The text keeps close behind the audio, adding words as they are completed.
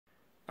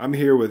I'm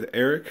here with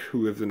Erik,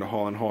 who lives in the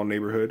Hollin Hall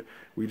neighborhood.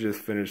 We just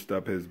finished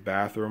up his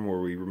bathroom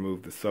where we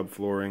removed the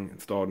subflooring,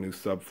 installed new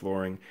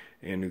subflooring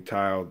and new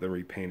tile, then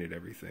repainted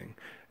everything.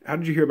 How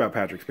did you hear about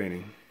Patrick's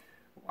painting?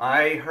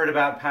 I heard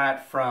about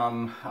Pat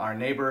from our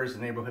neighbors,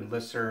 the neighborhood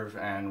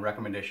listserv, and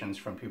recommendations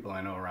from people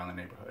I know around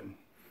the neighborhood.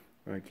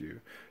 Thank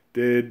you.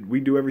 Did we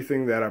do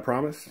everything that I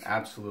promised?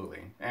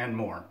 Absolutely, and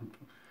more.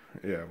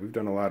 Yeah, we've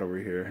done a lot over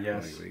here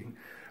Yes. lately.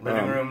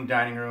 Living room,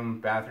 dining room,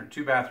 bathroom,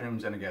 2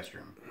 bathrooms, and a guest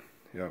room.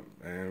 Yep,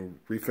 and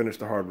refinished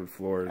the hardwood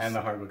floors. And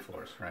the hardwood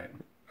floors, right.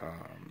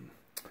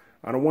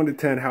 On a 1 to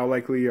 10, how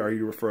likely are you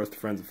to refer us to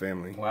friends and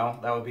family? Well,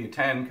 that would be a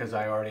 10 because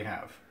I already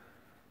have.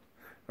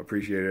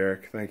 Appreciate it,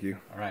 Erik. Thank you.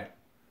 All right.